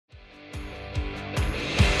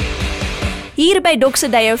Hier by Doxa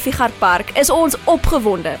Park is ons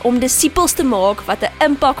opgewonde om disippels te maak wat 'n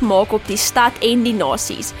impak maak op die stad en die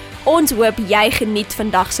nasies. Ons hoop jy geniet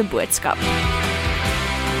vandag se boodskap.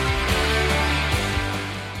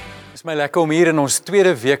 Het is my lekker om hier in ons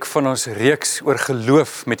tweede week van ons reeks oor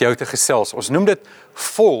geloof met jou te gesels. Ons noem dit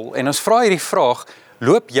vol en ons vra hierdie vraag,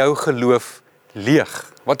 loop jou geloof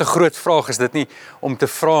leeg? Wat 'n groot vraag is dit nie om te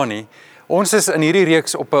vra nie. Ons is in hierdie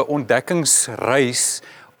reeks op 'n ontdekkingsreis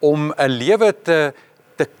om 'n lewe te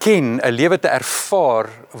ken, 'n lewe te ervaar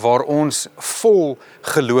waar ons vol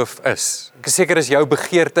geloof is. Ek is seker is jou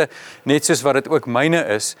begeerte, net soos wat dit ook myne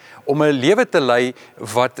is, om 'n lewe te lei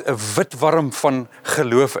wat 'n witwarm van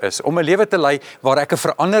geloof is, om 'n lewe te lei waar ek 'n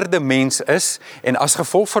veranderde mens is, en as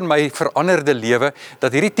gevolg van my veranderde lewe,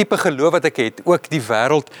 dat hierdie tipe geloof wat ek het, ook die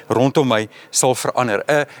wêreld rondom my sal verander.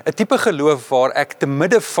 'n tipe geloof waar ek te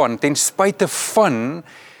midde van, ten spyte van,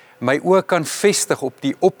 my oë kan vestig op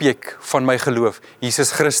die objek van my geloof,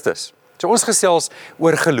 Jesus Christus. So ons gesels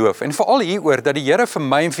oor geloof, en veral hieroor dat die Here vir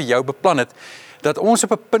my en vir jou beplan het, dat ons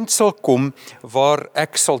op 'n punt sal kom, waar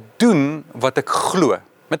ek sal doen wat ek glo.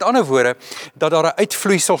 Met ander woorde, dat daar 'n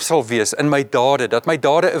uitvloeisel sal wees in my dade, dat my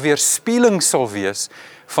dade 'n weerspieëling sal wees,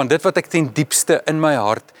 van dit wat ek ten diepste in my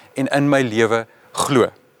hart en in my lewe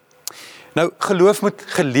glo. Nou, geloof moet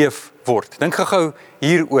geleef word. Dink gou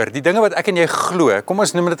hieroor, die dinge wat ek en jy glo, kom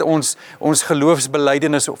ons noem dit ons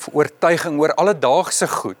geloofsbelydenis of oortuiging oor alledaagse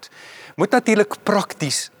goed, moet natuurlik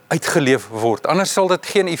prakties uitgeleef word, anders sal dit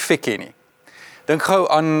geen effek hê nie. Dink gou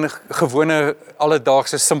aan gewone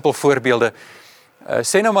alledaagse simpel voorbeelde.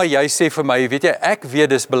 Sê nou maar jy sê vir my, weet jy, ek weet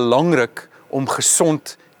dis belangrik om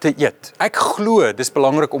gesond te eet. Ek glo dis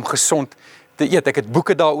belangrik om gesond te eet. Ek het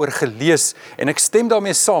boeke daaroor gelees en ek stem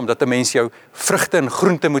daarmee saam dat 'n mens jou vrugte en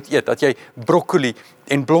groente moet eet, dat jy broccoli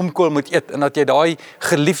en blomkool moet eet en dat jy daai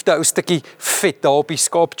geliefde ou stukkie vet daar op die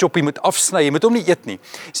skaapchoppie moet afsny. Jy moet hom nie eet nie.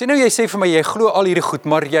 Sê nou jy sê vir my jy glo al hierdie goed,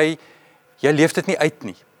 maar jy leef dit nie uit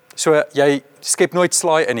nie. So jy skep nooit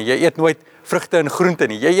slaai in nie. Jy eet nooit vrugte en groente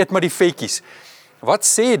nie. Jy eet maar die vetjies. Wat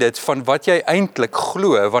sê dit van wat jy eintlik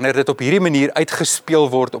glo wanneer dit op hierdie manier uitgespeel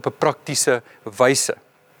word op 'n praktiese wyse?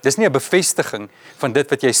 Dis nie 'n bevestiging van dit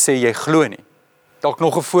wat jy sê jy glo nie. Dalk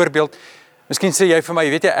nog 'n voorbeeld. Miskien sê jy vir my,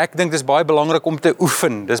 weet jy, ek dink dis baie belangrik om te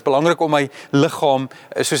oefen. Dis belangrik om my liggaam,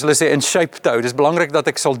 soos hulle sê, in shape te hou. Dis belangrik dat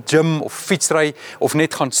ek sal gym of fietsry of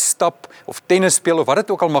net gaan stap of tennis speel of wat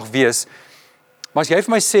dit ook al mag wees. Maar as jy vir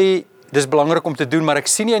my sê dis belangrik om te doen, maar ek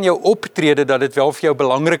sien nie in jou optrede dat dit wel vir jou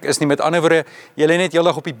belangrik is nie. Met ander woorde, jy lê net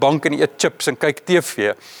heeldag op die bank en eet chips en kyk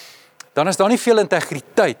TV. Dan is daar nie veel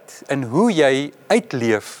integriteit in hoe jy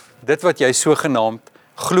uitleef dit wat jy sogenaamd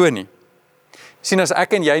glo nie. Sien, as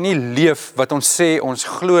ek en jy nie leef wat ons sê ons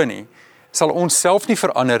glo nie, sal ons self nie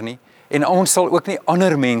verander nie en ons sal ook nie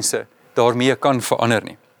ander mense daarmee kan verander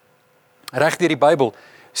nie. Reg deur die Bybel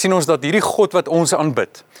sien ons dat hierdie God wat ons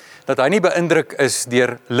aanbid, dat hy nie beïndruk is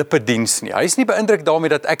deur lippediens nie. Hy is nie beïndruk daarmee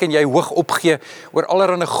dat ek en jy hoog opgee oor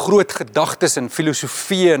allerlei groot gedagtes en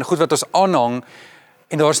filosofieë en goed wat ons aanhang,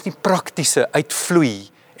 en daar is nie praktiese uitvloei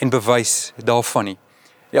en bewys daarvan nie.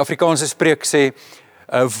 Die Afrikaanse spreek sê,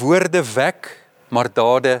 woorde wek, maar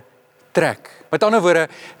dade trek. Met ander woorde,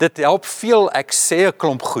 dit help veel ek sê 'n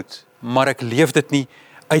klomp goed, maar ek leef dit nie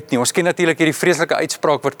uit nie. Ons ken natuurlik hierdie vreeslike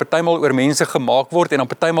uitspraak wat partymal oor mense gemaak word en dan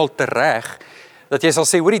partymal tereg, dat jy sal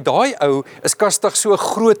sê, hoorie, daai ou is kastig so 'n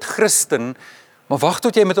groot Christen, maar wag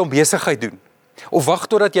tot jy met hom besigheid doen. Of wag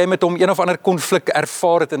totdat jy met hom een of ander konflik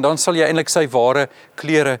ervaar het en dan sal jy eintlik sy ware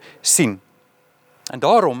kleure sien. En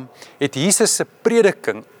daarom het Jesus se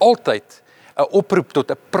prediking altyd 'n oproep tot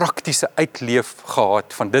 'n praktiese uitleef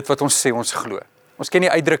gehad van dit wat ons sê ons glo. Ons ken die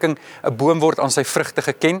uitdrukking, 'n boom word aan sy vrugte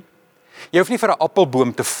geken. Jy hoef nie vir 'n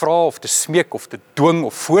appelboom te vra of te smeek of te dwing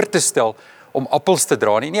of voor te stel om appels te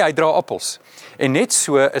dra nie. Nee, hy dra appels. En net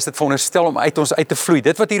so is dit veronderstel om uit ons uit te vloei.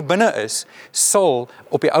 Dit wat hier binne is, sal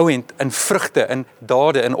op die ou end in vrugte, in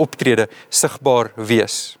dade, in optrede sigbaar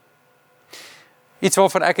wees. Iets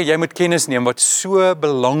waarvan ek en jy moet kennis neem wat so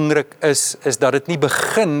belangrik is dat dit nie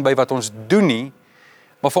begin by wat ons doen nie,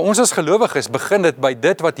 maar vir ons as gelowiges begin dit by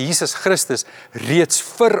dit wat Jesus Christus reeds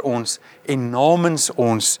vir ons en namens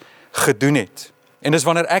ons gedoen het. En dis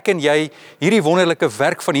wanneer ek en jy hierdie wonderlike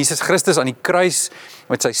werk van Jesus Christus aan die kruis,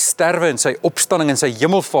 met sy sterwe en sy opstanding en sy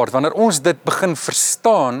hemelvaart, wanneer ons dit begin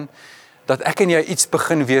verstaan, dat ek en jy iets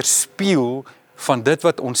begin weerspieël van dit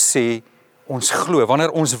wat ons sê ons glo.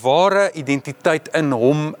 Wanneer ons ware identiteit in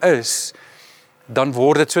hom is, dan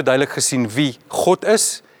word dit so duidelik gesien wie God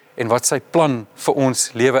is en wat sy plan vir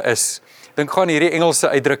ons lewe is. Dink gaan hierdie Engelse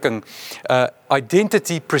uitdrukking,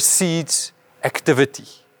 identity precedes activity.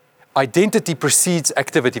 Identity precedes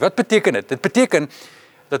activity. Wat beteken dit? Dit beteken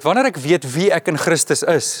dat wanneer ek weet wie ek in Christus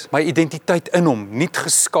is, my identiteit in hom, niet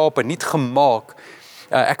geskape, niet gemaak,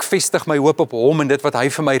 ek vestig my hoop op hom en dit wat hy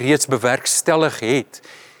vir my reeds bewerkstellig het,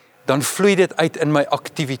 dan vloei dit uit in my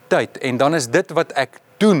aktiwiteit en dan is dit wat ek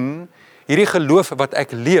doen, hierdie geloof wat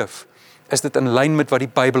ek leef, is dit in lyn met wat die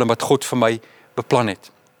Bybel en wat God vir my beplan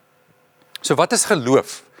het. So wat is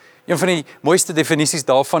geloof? Een van die mooiste definisies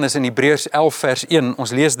daarvan is in Hebreërs 11 vers 1,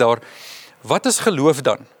 ons lees daar, wat is geloof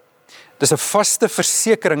dan? Dis 'n vaste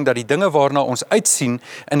versekering dat die dinge waarna ons uitsien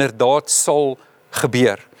inderdaad sal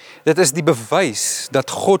gebeur. Dit is die bewys dat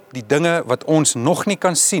God die dinge wat ons nog nie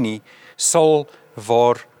kan sien nie, sal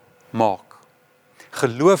waar maak.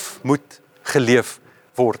 Geloof moet geleef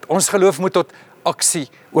word. Ons geloof moet tot aksie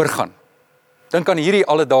oorgaan. Dink aan hierdie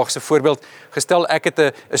alledaagse voorbeeld, gestel ek het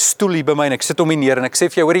 'n stoel hier by my en ek sit hom hier neer en ek sê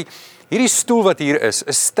vir jou, hoorie, hierdie stoel wat hier is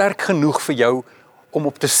sterk genoeg vir jou om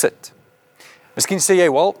op te sit. Miskien sê jy,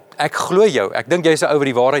 wel, ek glo jou, ek dink jy's 'n ou wat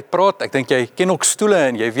die waarheid praat, ek dink jy ken ook stoele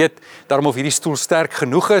en jy weet daarom of hierdie stoel sterk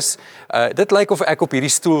genoeg is, dit lyk of ek op hierdie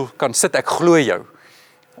stoel kan sit, ek glo jou.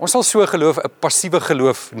 Ons sal so geloof 'n passiewe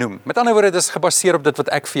geloof noem. Met ander woorde, dit is gebaseer op dit wat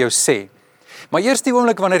ek vir jou sê. Maar eers die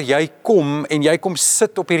oomblik wanneer jy kom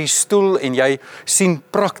sit op hierdie stoel en jy sien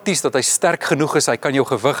prakties dat hy sterk genoeg is, hy kan jou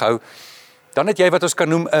gewig hou, dan het jy wat ons kan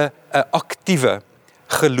noem 'n aktiewe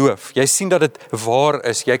geloof. Jy sien dat dit waar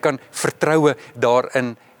is, jy kan vertroue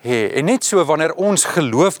daarin hê. En net so wanneer ons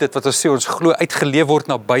geloof, dit wat ons sê ons glo uitgeleef word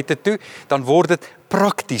na buite toe, dan word dit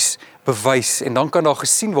prakties bewys en dan kan daar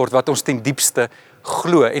gesien word wat ons ten diepste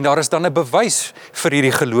glo en daar is dan 'n bewys vir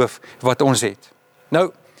hierdie geloof wat ons het.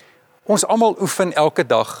 Nou, ons almal oefen elke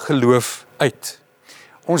dag geloof uit.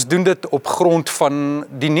 Ons doen dit op grond van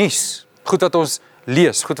die nuus, goed wat ons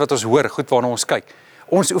lees, goed wat ons hoor, goed waarna ons kyk.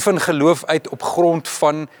 Ons oefen geloof uit op grond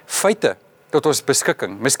van feite tot ons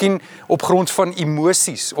beskikking. Miskien op grond van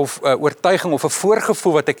emosies of oortuiging of 'n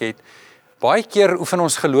voorgevoel wat ek het. Baie keer oefen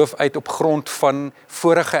ons geloof uit op grond van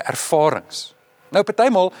vorige ervarings. Nou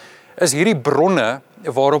partymal is hierdie bronne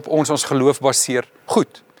waarop ons geloof baseer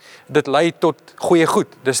goed. Dit lei tot goeie goed.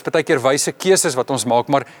 Dis baie keer wyse keuses wat ons maak,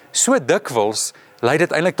 maar so dikwels lei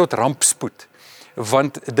dit eintlik tot rampspoed,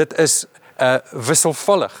 want dit is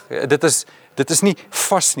wisselvallig. Dit is nie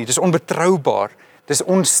vas nie, dit is onbetroubaar, dit is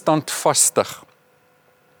onstandvastig.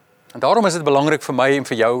 En daarom is dit belangrik vir my en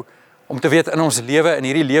vir jou om te weet in ons lewe, in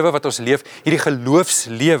hierdie lewe wat ons leef, hierdie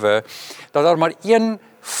geloofslewe, dat daar maar een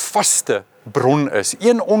vaste bron is,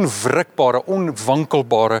 een onwrikbare,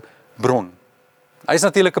 onwankelbare bron. Hy is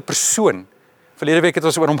natuurlik 'n persoon. Verlede week het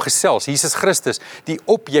ons oor hom gesels, Jesus Christus, die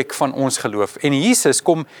objek van ons geloof. En Jesus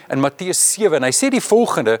kom in Matteus 7 en hy sê die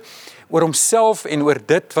volgende oor homself en oor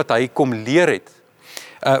dit wat hy kom leer het.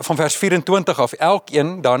 Van vers 24 af,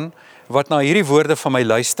 elkeen dan wat na hierdie woorde van my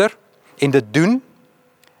luister en dit doen,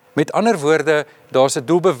 met ander woorde, daar's 'n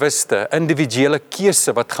doelbewuste, individuele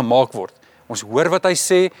keuse wat gemaak word. Ons hoor wat hy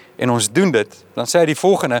sê en ons doen dit. Dan sê hy die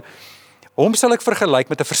volgende, hom sal ek vergelyk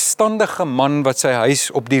met 'n verstandige man wat sy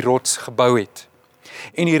huis op die rots gebou het.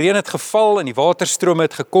 En die reën het geval en die waterstrome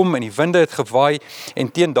het gekom en die winde het gewaai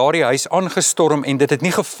en teen daardie huis aangestorm en dit het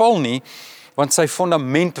nie geval nie, want sy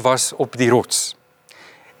fondament was op die rots.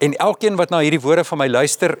 En elkeen wat na hierdie woorde van my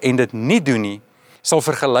luister en dit nie doen nie, sal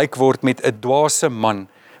vergelyk word met 'n dwaase man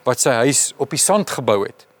wat sy huis op die sand gebou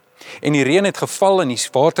het. En die reën het geval en die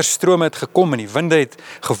waterstrome het gekom en die winde het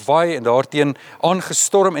gewaai en daarteen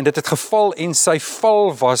aangestorm en dit het geval en sy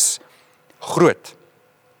val was groot.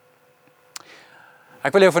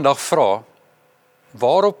 Ek wil jou vandag vra,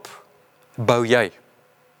 waarop bou jy?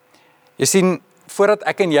 Jy sien, voordat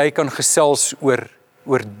ek en jy kan gesels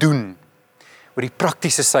oor doen, oor die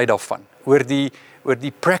praktiese sy daarvan, oor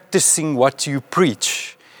die practicing what you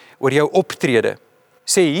preach, oor jou optrede,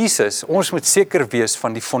 sê Jesus, ons moet seker wees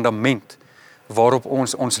van die fondament waarop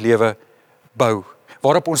ons lewe bou,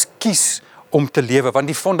 waarop ons kies om te lewe, want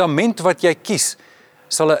die fondament wat jy kies,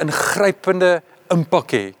 sal 'n ingrypende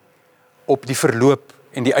impak hê op die verloop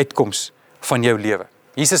en die uitkoms van jou lewe.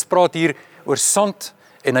 Jesus praat hier oor sand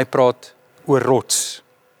en hy praat oor rots.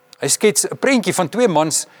 Hy skets 'n prentjie van twee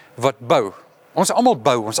mans wat bou. Ons almal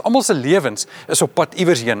bou, ons almal se lewens is op pad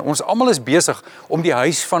iewers heen. Ons almal is besig om die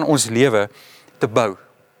huis van ons lewe te bou.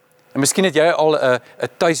 En miskien het jy al 'n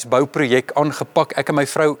tuisbouprojek aangepak. Ek en my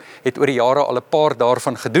vrou het oor die jare al 'n paar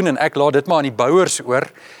daarvan gedoen en ek laat dit maar aan die bouers oor.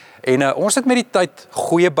 En ons het met die tyd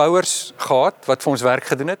goeie bouers gehad wat vir ons werk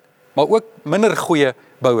gedoen het, maar ook minder goeie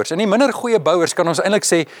bouers. En die minder goeie bouers kan ons eintlik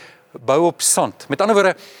sê bou op sand. Met ander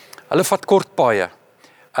woorde, hulle vat kort paaie.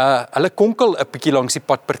 Hulle konkel 'n bietjie langs die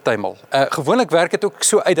pad partymal. Gewoonlik werk dit ook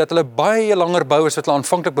so uit dat hulle baie langer bou as wat hulle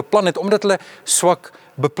aanvanklik beplan het, omdat hulle swak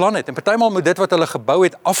beplan het. En partymal moet dit wat hulle gebou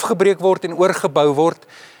het afgebreek word en oorgebou word.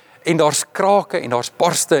 En daar's krake en daar's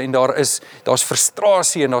barste en daar's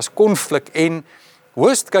frustrasie en daar's konflik en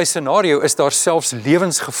worst case scenario is daar selfs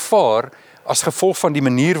lewensgevaar as gevolg van die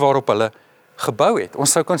manier waarop hulle gebou het.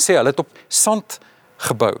 Ons sou kan sê hulle het op sand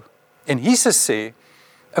gebou. En Jesus sê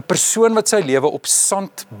 'n persoon wat sy lewe op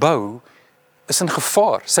sand bou is in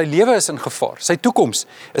gevaar. Sy lewe is in gevaar. Sy toekoms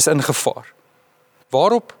is in gevaar.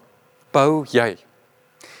 Waarop bou jy?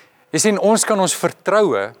 Jy sien, ons kan ons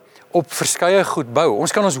vertroue op verskeie goed bou.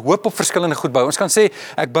 Ons kan ons hoop op verskillende goed bou. Ons kan sê,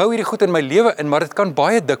 ek bou hierdie goed in my lewe in, maar dit kan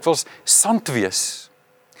baie dikwels sand wees.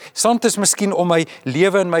 Sand is miskien om my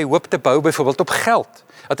lewe en my hoop te bou, byvoorbeeld op geld.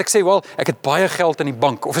 Dat ek sê, wel, ek het baie geld in die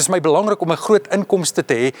bank, of is my belangrik om 'n groot inkomste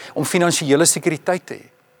te hê, om finansiële sekuriteit te hê.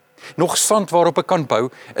 Nog sand waarop ek kan bou,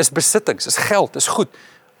 is besittings, is geld, is goed.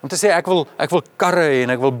 Om te sê, ek wil karre hê, en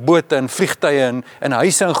ek wil bote en vliegtuie en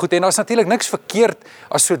huise en goed, en daar's natuurlik niks verkeerd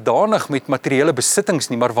as sodanig met materiële besittings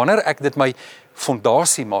nie, maar wanneer ek dit my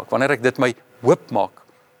fondasie maak, wanneer ek dit my hoop maak,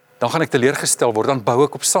 dan gaan ek teleurgestel word, dan bou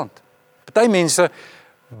ek op sand. Party mense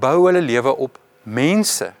bou hulle lewe op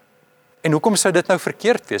mense. En hoekom sou dit nou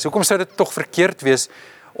verkeerd wees? Hoekom sou dit tog verkeerd wees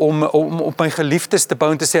om op my geliefdes te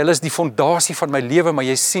bou en te sê, hulle is die fondasie van my lewe, maar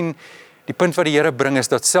jy sien, die punt wat die Here bring is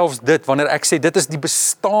dat selfs dit, wanneer ek sê, dit is die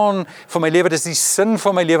bestaan van my lewe, dit is die sin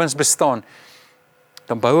van my lewensbestaan,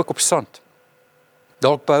 dan bou ek op sand.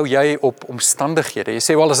 Dalk bou jy op omstandighede. Jy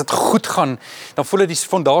sê, wel, as dit goed gaan, dan voel dit die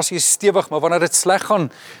fondasie is stewig, maar wanneer dit sleg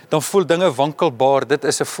gaan, dan voel dinge wankelbaar. Dit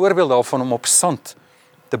is 'n voorbeeld daarvan om op sand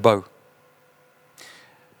te bou.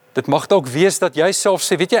 Dit mag dalk wees dat jy self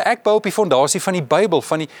sê, weet jy, ek bou op die fondasie van die Bybel,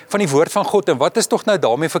 van die woord van God, en wat is tog nou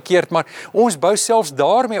daarmee verkeerd, maar ons bou selfs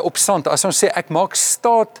daarmee op sand, as ons sê, ek maak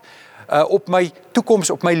staat op my toekoms,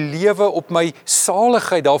 op my lewe, op my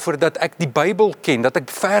saligheid daarvoor dat ek die Bybel ken, dat ek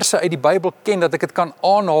verse uit die Bybel ken, dat ek dit kan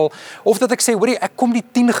aanhaal, of dat ek sê, hoorie, ek kom die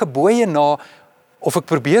 10 gebooie na, of ek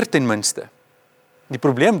probeer ten minste. Die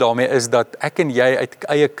probleem daarmee is dat ek en jy uit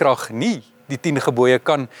eie krag nie die 10 gebooie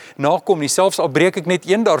kan nakom nie, selfs al breek ek net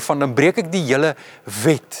een daarvan, dan breek ek die hele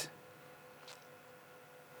wet.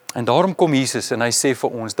 En daarom kom Jesus en hy sê vir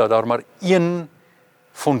ons dat daar maar een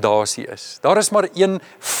fondasie is. Daar is maar een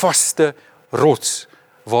vaste rots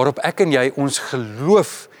waarop ek en jy ons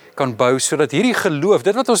geloof kan bou, sodat hierdie geloof,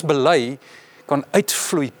 dit wat ons bely, kan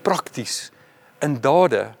uitvloei prakties in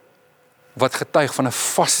dade wat getuig van 'n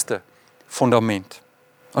vaste fundament.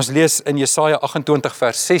 Ons lees in Jesaja 28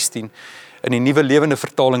 vers 16 in die Nuwe Lewende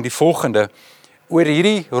Vertaling die volgende oor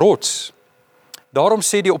hierdie rots. Daarom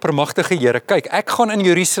sê die oppermagtige Here, kyk, ek gaan in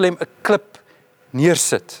Jerusalem 'n klip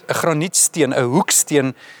neersit, 'n granietsteen, 'n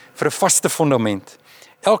hoeksteen vir 'n vaste fundament.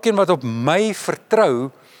 Elkeen wat op my vertrou,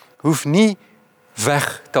 hoef nie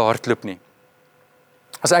weg te hardloop nie.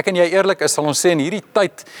 As ek en jy eerlik is, sal ons sê in hierdie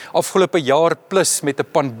tyd, afgelope jaar plus met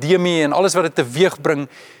 'n pandemie en alles wat dit teweeg bring,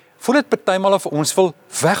 voel dit partymal of ons wil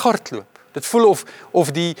weghardloop. Dit voel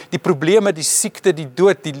of die probleme, die siekte, die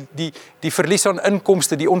dood, die verlies aan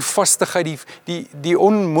inkomste, die onvastigheid, die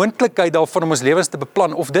onmoontlikheid daarvan om ons lewens te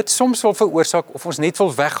beplan, of dit soms wil veroorsaak of ons net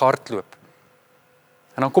wil weghardloop.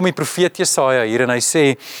 En dan kom die profeet Jesaja hier en hy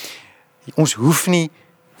sê, ons hoef nie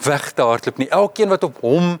weg te hardloop nie. Elkeen wat op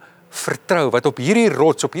hom vertrou, wat op hierdie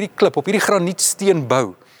rots, op hierdie klip, op hierdie granietsteen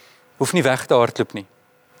bou, hoef nie weg te hardloop nie.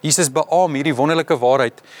 Jesus beamoen hierdie wonderlike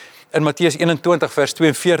waarheid in Matteus 21 vers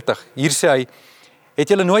 42. Hier sê hy, het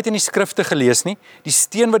julle nooit in die skrifte gelees nie? Die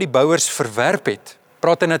steen wat die bouers verwerp het,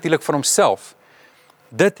 praat hy natuurlik van homself.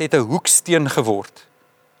 Dit het 'n hoeksteen geword.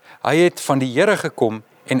 Hy het van die Here gekom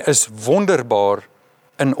en is wonderbaar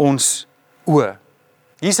in ons oë.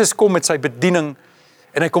 Jesus kom met sy bediening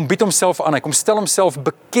en hy kom bied homself aan, hy kom stel homself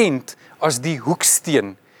bekend as die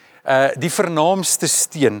hoeksteen, die vernaamste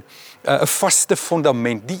steen, 'n vaste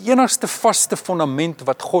fundament, die enigste vaste fundament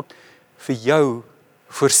wat God vir jou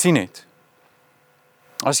voorsien het.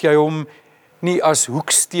 As jy hom nie as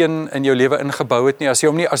hoeksteen in jou lewe ingebou het nie, as jy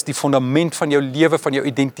hom nie as die fundament van jou lewe, van jou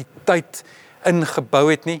identiteit ingebou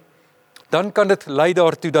het nie, dan kan dit lei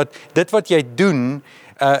daartoe dat dit wat jy doen,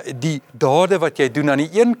 die dade wat jy doen aan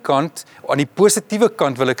die een kant, aan die positiewe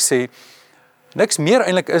kant wil ek sê, niks meer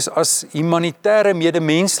eintlik is as humanitêre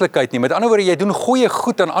medemenslikheid nie. Met ander woorde, jy doen goeie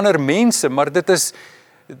goed aan ander mense, maar dit is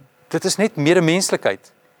net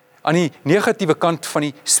medemenslikheid. Aan die negatiewe kant van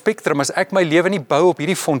die spektrum, as ek my lewe nie bou op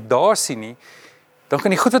hierdie fondasie nie, dan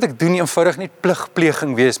kan die goed wat ek doen eenvoudig net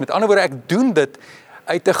pligpleging wees. Met ander woorde, ek doen dit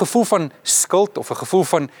uit 'n gevoel van skuld of 'n gevoel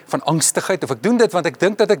van angstigheid, of ek doen dit want ek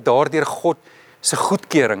dink dat ek daardeur God se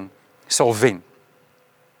goedkeuring sal wen.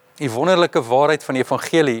 Die wonderlike waarheid van die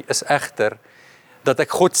evangelie is egter dat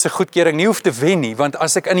ek God se goedkeuring nie hoef te wen nie, want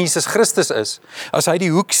as ek in Jesus Christus is, as hy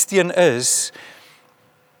die hoeksteen is,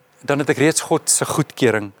 dan het ek reeds God se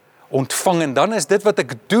goedkeuring ontvang, en dan is dit wat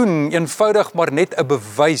ek doen eenvoudig maar net 'n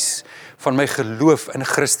bewys van my geloof in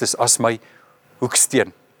Christus as my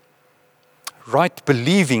hoeksteen. Right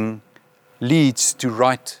believing leads to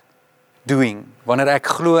right doing. Wanneer ek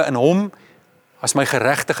glo in hom as my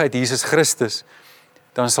geregtigheid Jesus Christus,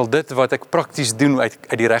 dan sal dit wat ek prakties doen uit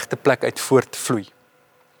die regte plek uit voortvloei.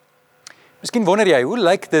 Miskien wonder jy, hoe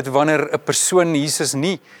lyk dit wanneer 'n persoon Jesus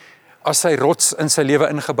nie as sy rots in sy lewe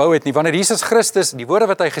ingebou het nie, wanneer Jesus Christus, die woorde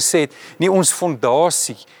wat hy gesê het, nie ons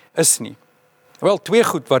fondasie is nie. Wel, twee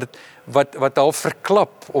goed wat al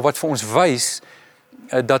verklap, of wat vir ons wys,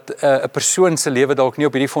 dat 'n persoon se lewe dalk nie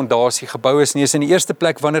op hierdie fondasie gebou is nie, is in die eerste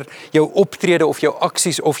plek wanneer jou optrede of jou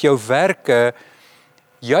aksies of jou werke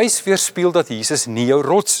juis weerspieël dat Jesus nie jou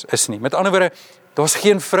rots is nie. Met ander woorde, daar's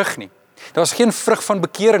geen vrug nie. Daar's geen vrug van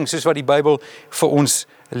bekering soos wat die Bybel vir ons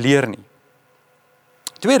leer nie.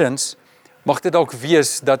 Tweedens, mag dit dalk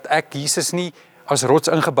wees dat ek Jesus nie as rots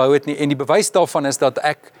ingebou het nie, en die bewys daarvan is dat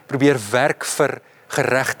ek probeer werk vir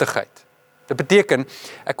geregtigheid. Dit beteken,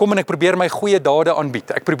 ek kom en ek probeer my goeie dade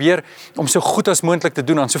aanbied. Ek probeer om so goed as moontlik te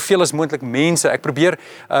doen aan soveel as moontlik mense. Ek probeer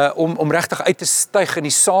om regtig uit te styg in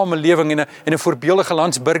die samelewing en 'n voorbeeldige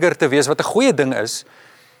landsburger te wees, wat 'n goeie ding is.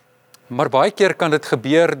 Maar baie keer kan dit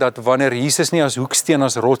gebeur dat wanneer Jesus nie as hoeksteen,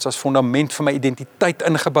 as rots, as fondament vir my identiteit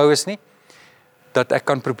ingebou is nie, dat ek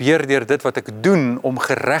kan probeer deur dit wat ek doen om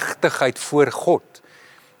geregtigheid voor God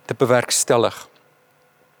te bewerkstellig.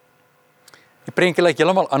 Die prentjie lyk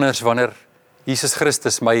heeltemal anders wanneer Jesus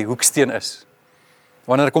Christus my hoeksteen is.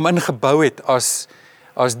 Wanneer ek hom ingebou het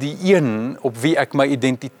as die een op wie ek my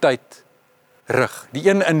identiteit rig. Die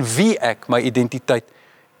een in wie ek my identiteit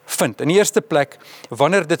vind. In die eerste plek,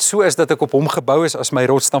 wanneer dit so is dat ek op hom gebou is as my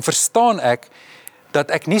rots, dan verstaan ek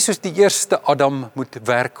dat ek nie soos die eerste Adam moet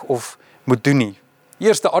werk of moet doen nie. Die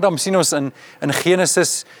eerste Adam sien ons in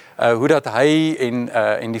Genesis, hoe dat hy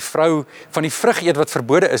en die vrou van die vrug eet wat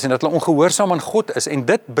verbode is, en dat hulle ongehoorsaam aan God is, en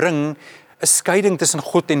dit bring 'n skeiding tussen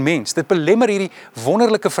God en mens. Dit belemmer hierdie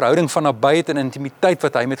wonderlike verhouding van nabyheid en intimiteit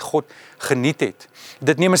wat hy met God geniet het.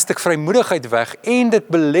 Dit neem 'n stuk vrymoedigheid weg, en dit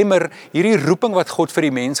belemmer hierdie roeping wat God vir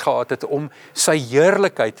die mens gehad het om sy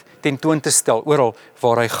heerlikheid tentoon te stel oral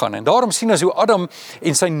waar hy gaan. En daarom sien ons hoe Adam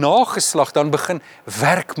en sy nageslag dan begin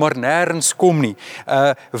werk, maar nêrens kom nie.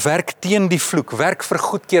 Werk teen die vloek, werk vir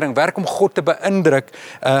goedkeuring, werk om God te beïndruk.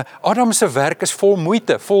 Adam se werk is vol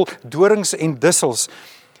moeite, vol dorings en dussels.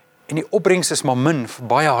 En die opbrengs is maar min vir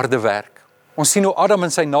baie harde werk. Ons sien hoe Adam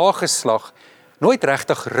en sy nageslag nooit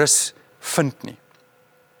regtig rus vind nie.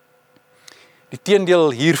 Die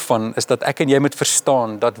teendeel hiervan is dat ek en jy moet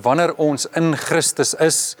verstaan dat wanneer ons in Christus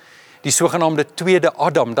is, die sogenaamde tweede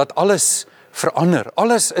Adam, dat alles verander.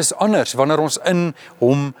 Alles is anders wanneer ons in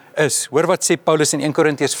hom is. Hoor wat sê Paulus in 1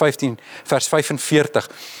 Korintiërs 15 vers 45.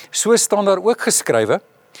 So staan daar ook geskrywe,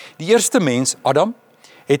 die eerste mens, Adam,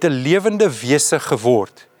 het 'n lewende wese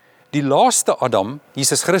geword. Die laaste Adam,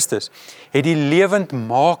 Jesus Christus, het die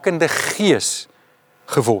lewendmakende gees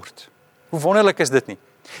geword. Hoe wonderlik is dit nie?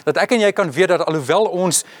 Dat ek en jy kan weet dat alhoewel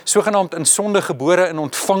ons sogenaamd in sonde gebore en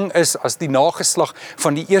ontvang is as die nageslag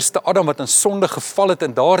van die eerste Adam wat in sonde geval het,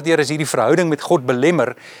 en daardeur is hierdie verhouding met God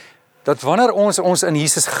belemmer, dat wanneer ons in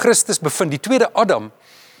Jesus Christus bevind, die tweede Adam,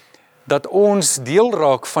 dat ons deel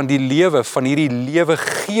raak van die lewe, van hierdie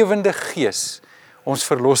lewegewende gees, ons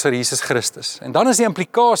verlosser Jesus Christus. En dan is die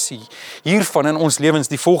implikasie hiervan in ons lewens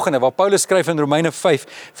die volgende, waar Paulus skryf in Romeine 5,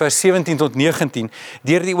 vers 17 tot 19,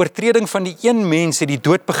 deur die oortreding van die een mens het die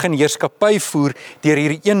dood begin heerskappy voer deur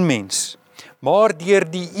hierdie een mens. Maar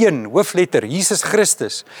deur die een, hoofletter, Jesus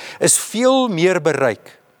Christus, is veel meer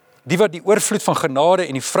bereik. Die wat die oorvloed van genade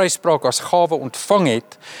en die vryspraak as gawe ontvang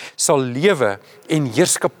het, sal lewe en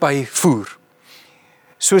heerskappy voer.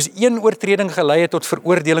 Soos een oortreding gelei het tot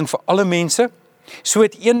veroordeling vir alle mense, so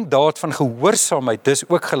het een daad van gehoorsaamheid dus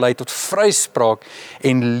ook gelei tot vryspraak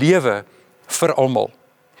en lewe vir almal.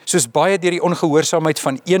 Soos baie deur die ongehoorsaamheid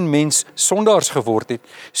van een mens sondaars geword het,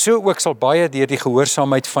 so ook sal baie deur die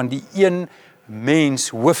gehoorsaamheid van die een mens,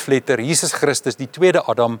 hoofletter, Jesus Christus, die tweede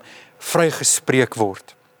Adam, vrygespreek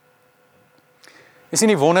word. Is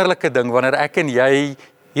nie die wonderlike ding, wanneer ek en jy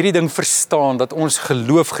hierdie ding verstaan, dat ons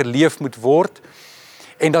geloof geleef moet word,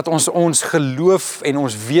 en dat ons geloof en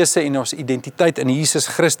ons wese en ons identiteit in Jesus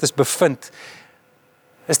Christus bevind,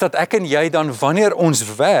 is dat ek en jy dan, wanneer ons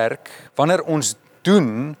werk, wanneer ons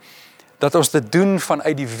doen, dat ons dit doen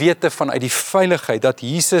vanuit die wete, vanuit die veiligheid, dat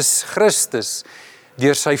Jesus Christus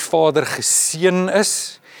deur sy Vader geseën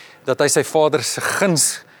is, dat hy sy Vader se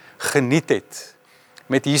guns geniet het.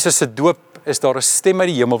 Met Jesus se doop is daar 'n stem uit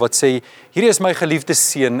die hemel wat sê, hierdie is my geliefde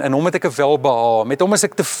seun, en hom het ek 'n welbehae, met hom is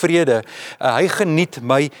ek tevrede, hy geniet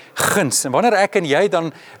my guns. En wanneer ek en jy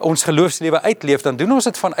dan ons geloofslewe uitleef, dan doen ons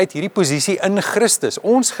dit vanuit hierdie posisie in Christus.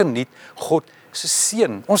 Ons geniet God se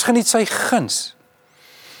seën, ons geniet sy guns.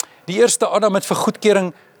 Die eerste Adam het vir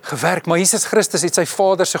goedkeuring gewerk, maar Jesus Christus het sy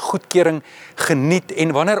Vader se goedkeuring geniet,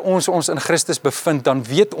 en wanneer ons in Christus bevind, dan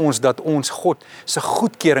weet ons dat ons God se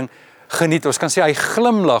goedkeuring geniet. Ons kan sê hy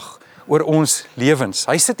glimlag oor ons lewens.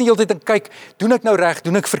 Hy sit nie heeltyd en kyk, doen ek nou reg,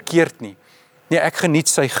 doen ek verkeerd nie. Nee, ek geniet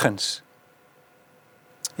sy guns.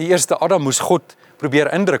 Die eerste Adam moes God probeer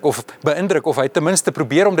beïndruk, of hy ten minste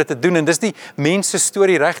probeer om dit te doen, en dis die mens se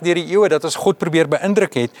storie reg deur die eeue, dat ons God probeer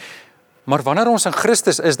beïndruk het. Maar wanneer ons in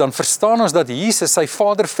Christus is, dan verstaan ons dat Jesus sy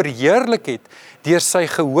Vader verheerlik het deur sy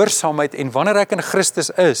gehoorsaamheid, en wanneer ek in Christus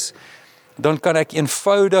is, dan kan ek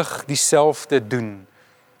eenvoudig dieselfde doen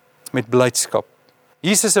met blydskap.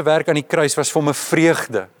 Jesus se werk aan die kruis was vir my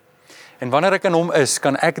vreugde. En wanneer ek in hom is,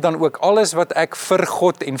 kan ek dan ook alles wat ek vir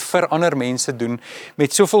God en vir ander mense doen,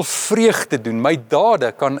 met soveel vreugde doen. My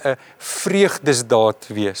dade kan 'n vreugdesdaad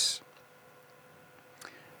wees.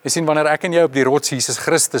 Jy sien, wanneer ek en jy op die rots Jesus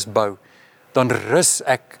Christus bou, dan rus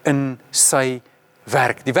ek in sy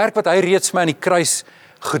werk. Die werk wat hy reeds my aan die kruis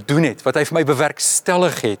gedoen het, wat hy vir my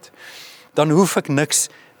bewerkstellig het, dan hoef ek niks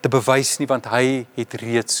te bewys nie, want hy het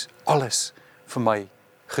reeds alles vir my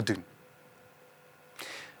gedoen.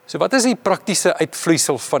 So wat is die praktiese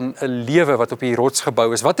uitvloeisel van 'n lewe wat op die rots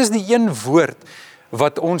gebou is? Wat is die een woord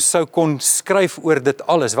wat ons sou kon skryf oor dit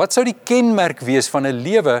alles? Wat sou die kenmerk wees van 'n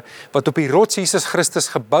lewe wat op die rots Jesus Christus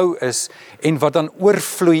gebou is en wat dan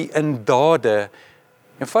oorvloei in dade?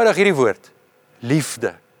 Eenvoudig hierdie woord,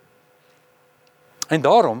 liefde. En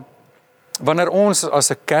daarom, wanneer ons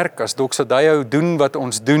as 'n kerk, as Doxa doen wat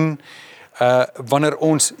ons doen, wanneer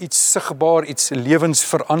ons iets sigbaar, iets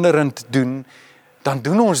lewensveranderend doen, dan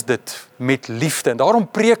doen ons dit met liefde. En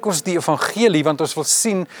daarom preek ons die evangelie, want ons wil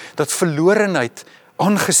sien dat verlorenheid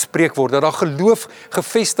aangespreek word, dat daar geloof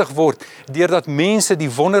gevestig word, deurdat mense die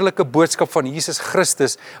wonderlike boodskap van Jesus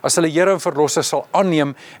Christus as hulle Here en Verlosser sal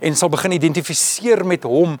aanneem en sal begin identifiseer met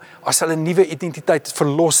hom as hulle nuwe identiteit,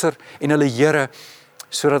 Verlosser en hulle Here,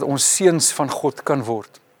 sodat ons seuns van God kan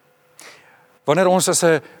word. Wanneer ons as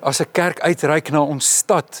 'n kerk uitreik na ons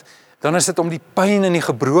stad, dan is dit om die pyn en die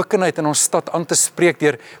gebrokenheid in ons stad aan te spreek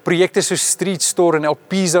deur projekte so Street Store en El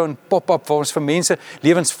Piso en Pop-up, waar ons vir mense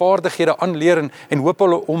lewensvaardighede aanleer en hoop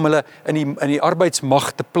hulle om hulle in die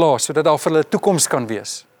arbeidsmag te plaas, sodat daar vir hulle 'n toekoms kan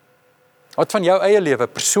wees. Wat van jou eie lewe,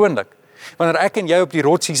 persoonlik? Wanneer ek en jy op die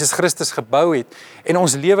rots Jesus Christus gebou het, en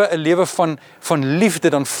ons lewe 'n lewe van liefde,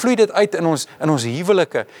 dan vloei dit uit in ons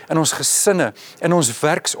huwelike, in ons gesinne, in ons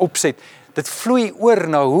werksopset. Dit vloei oor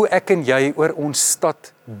na hoe ek en jy oor ons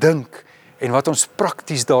stad dink, en wat ons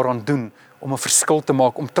prakties daaraan doen, om 'n verskil te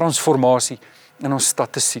maak, om transformasie in ons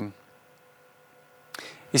stad te sien.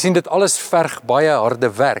 Jy sien, dit alles verg baie harde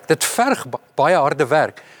werk. Dit verg baie harde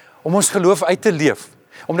werk, om ons geloof uit te leef,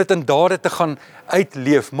 om dit in dade te gaan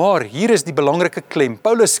uitleef. Maar hier is die belangrike klem.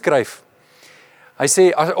 Paulus skryf, hy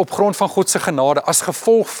sê, op grond van God se genade, as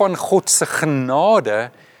gevolg van God se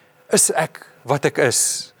genade, is ek wat ek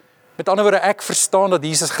is. Met ander woorde, ek verstaan dat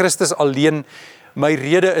Jesus Christus alleen my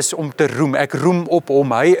rede is om te roem. Ek roem op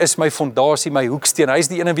hom. Hy is my fondasie, my hoeksteen. Hy is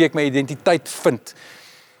die ene wie ek my identiteit vind.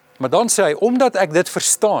 Maar dan sê hy, omdat ek dit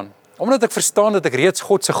verstaan, omdat ek verstaan dat ek reeds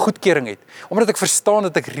God se goedkeuring het, omdat ek verstaan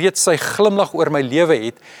dat ek reeds sy glimlag oor my lewe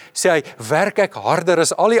het, sê hy, werk ek harder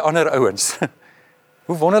as al die ander ouens.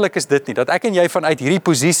 Hoe wonderlik is dit nie, dat ek en jy vanuit hierdie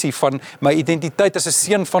posisie van my identiteit as 'n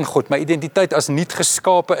seun van God, my identiteit as nuut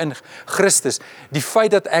geskape in Christus, die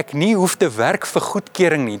feit dat ek nie hoef te werk vir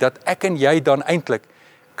goedkeuring nie, dat ek en jy dan eintlik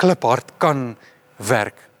kliphard kan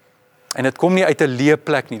werk. En dit kom nie uit 'n leë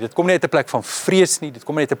plek nie, dit kom nie uit 'n plek van vrees nie, dit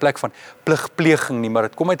kom nie uit 'n plek van pligpleging nie, maar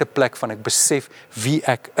dit kom uit 'n plek van ek besef wie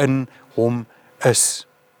ek in hom is.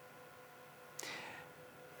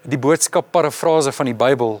 Die boodskap parafrase van die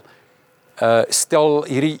Bybel stel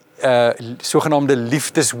hierdie sogenaamde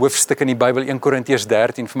liefdeshoofstuk in die Bybel, 1 Korintiërs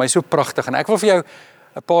 13, vir my so pragtig, en ek wil vir jou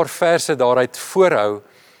 'n paar verse daaruit voorhou,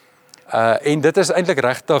 en dit is eintlik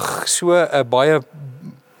regtig so 'n baie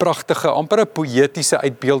pragtige, amper 'n poëtiese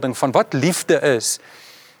uitbeelding van wat liefde is,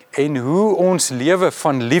 en hoe ons lewe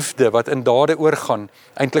van liefde, wat in dade oorgaan,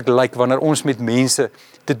 eintlik lyk wanneer ons met mense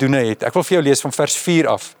te doen het. Ek wil vir jou lees van vers 4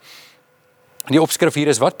 af. Die opskrif hier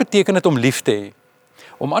is, wat beteken dit om lief te hê?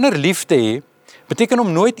 Om ander lief te hê, beteken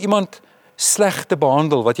om nooit iemand sleg te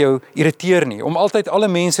behandel wat jou irriteer nie, om altyd alle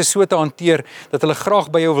mense so te hanteer dat hulle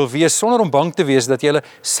graag by jou wil wees, sonder om bang te wees dat jy hulle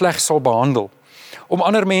sleg sal behandel. om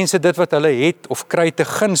ander mense dit wat hulle het of kry te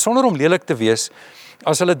gun, sonder om lelik te wees,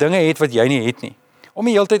 as hulle dinge het wat jy nie het nie. Om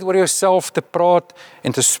nie heeltyd oor jouself te praat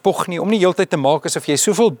en te spog nie, om nie heeltyd te maak asof jy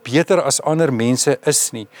soveel beter as ander mense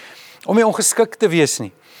is nie, om nie ongeskik te wees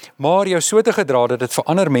nie, maar jou so te gedra dat dit vir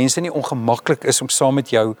ander mense nie ongemaklik is om saam met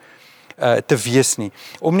jou te wees nie,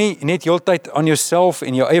 om nie net heeltyd aan jouself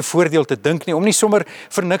en jou eie voordeel te dink nie, om nie sommer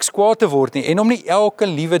vir niks kwaad te word nie, en om nie elke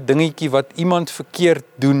liewe dingetjie wat iemand verkeerd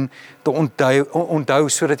doen te onthou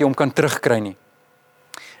sodat jy hom kan terugkry nie.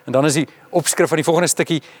 En dan is die opskrif van die volgende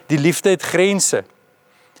stukkie, die liefde het grense.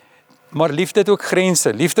 Maar liefde het ook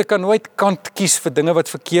grense. Liefde kan nooit kant kies vir dinge wat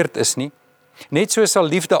verkeerd is nie. Net so sal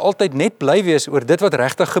liefde altyd net bly wees oor dit wat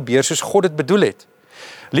regtig gebeur soos God dit bedoel het.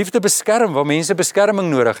 Liefde beskerm waar mense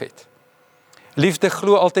beskerming nodig het. Liefde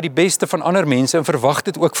glo altyd die beste van ander mense en verwag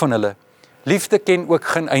dit ook van hulle. Liefde ken ook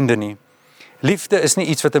geen einde nie. Liefde is nie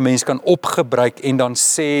iets wat 'n mens kan opgebruik en dan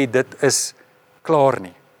sê dit is klaar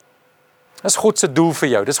nie. Dis God se doel vir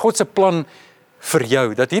jou. Dis God se plan vir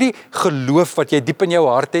jou. Dat hierdie geloof wat jy diep in jou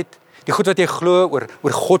hart het, die goed wat jy glo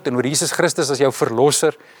oor God en oor Jesus Christus as jou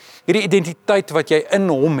verlosser, hierdie identiteit wat jy in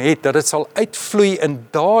hom het, dat dit sal uitvloei in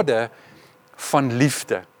dade van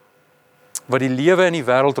liefde, wat die lewe in die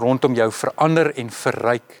wêreld rondom jou verander en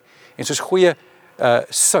verryk, en soos goeie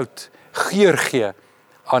sout geur gee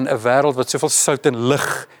aan 'n wêreld wat soveel sout en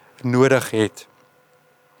lig nodig het.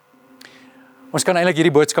 Ons kan eintlik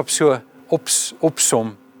hierdie boodskap so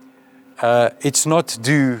opsom. It's not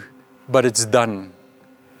do, but it's done.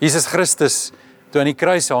 Jesus Christus, toe aan die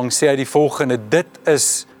kruis hang, sê hy die volgende, dit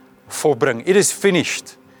is volbring. It is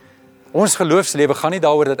finished. Ons geloofslewe gaan nie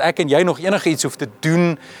daaroor dat ek en jy nog enige iets hoef te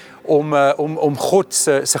doen om God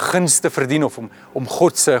se guns te verdien of om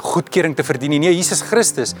God se goedkeuring te verdien. Nee, Jesus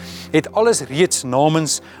Christus het alles reeds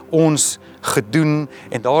namens ons gedoen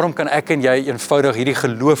en daarom kan ek en jy eenvoudig hierdie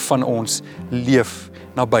geloof van ons leef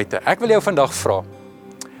na buite. Ek wil jou vandag vra,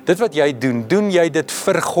 dit wat jy doen jy dit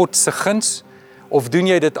vir God se guns of doen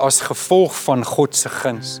jy dit as gevolg van God se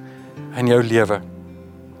guns in jou lewe?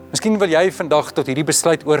 Miskien wil jy vandag tot hierdie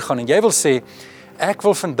besluit oorgaan en jy wil sê, ek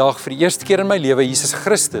wil vandag vir die eerste keer in my lewe Jesus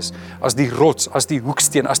Christus as die rots, as die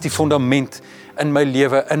hoeksteen, as die fundament in my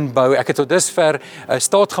lewe inbou. Ek het tot dusver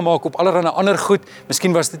staat gemaak op allerlei ander goed.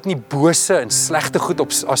 Miskien was dit nie bose en slegte goed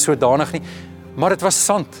as sodanig nie, maar dit was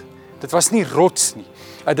sand. Dit was nie rots nie.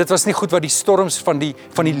 Dit was nie goed wat die storms van die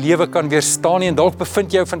lewe kan weerstaan nie, en dalk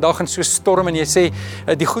bevind jy jou vandag in so 'n storm en jy sê,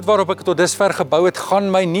 die goed waarop ek tot dusver gebou het,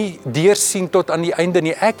 gaan my nie deursien tot aan die einde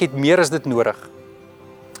nie, ek het meer as dit nodig.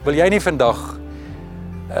 Wil jy nie vandag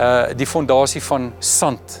die fondasie van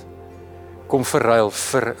sand kom verruil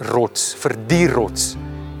vir rots, vir die rots,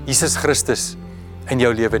 Jesus Christus in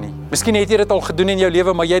jou lewe nie? Miskien het jy dit al gedoen in jou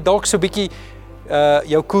lewe, maar jy het dalk so 'n bietjie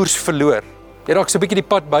jou koers verloor. Jy het dalk so 'n bietjie die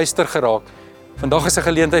pad byster geraak. Vandag is 'n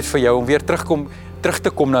geleentheid vir jou om weer terug te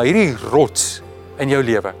kom na hierdie rots in jou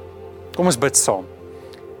lewe. Kom ons bid saam.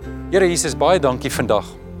 Here Jesus, baie dankie vandag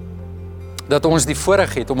dat ons die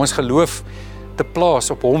voorreg het om ons geloof te plaas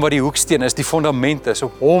op hom wat die hoeksteen is, die fundament is,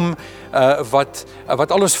 op hom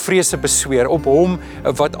wat al ons vrese besweer, op hom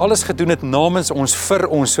wat alles gedoen het namens ons, vir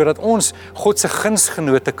ons, sodat ons God se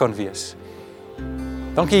gunsgenote kan wees.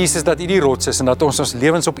 Dankie Jesus dat U die rots is en dat ons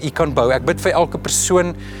lewens op U kan bou. Ek bid vir elke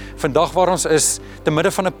persoon vandag waar ons is, te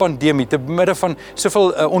midde van 'n pandemie, te midde van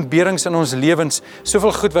soveel ontberings in ons lewens,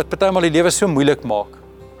 soveel goed wat partymal die lewe so moeilik maak.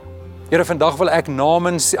 Here, vandag wil ek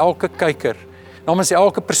namens elke kyker, namens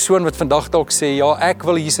elke persoon wat vandag dalk sê, ja, ek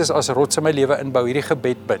wil Jesus as rots in my lewe inbou, hierdie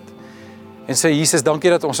gebed bid. En sê, Jesus, dankie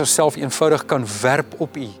dat ons onsself eenvoudig kan werp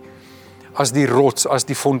op U, as die rots, as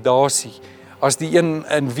die fondasie, as die een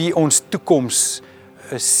in wie ons toekoms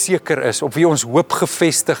seker is, op wie ons hoop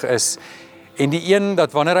gevestig is, en die een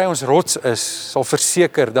dat wanneer hy ons rots is, sal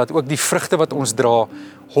verseker dat ook die vrugte wat ons dra,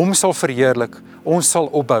 hom sal verheerlik, ons sal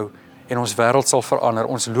opbou, en ons wêreld sal verander.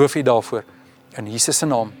 Ons loof U daarvoor, in Jesus se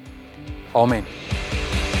naam. Amen.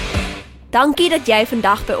 Dankie dat jy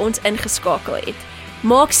vandag by ons ingeskakel het.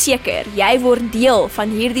 Maak seker, jy word deel van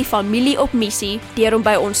hierdie familie op missie, deur om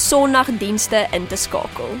by ons Sondagdienste in te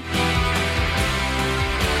skakel.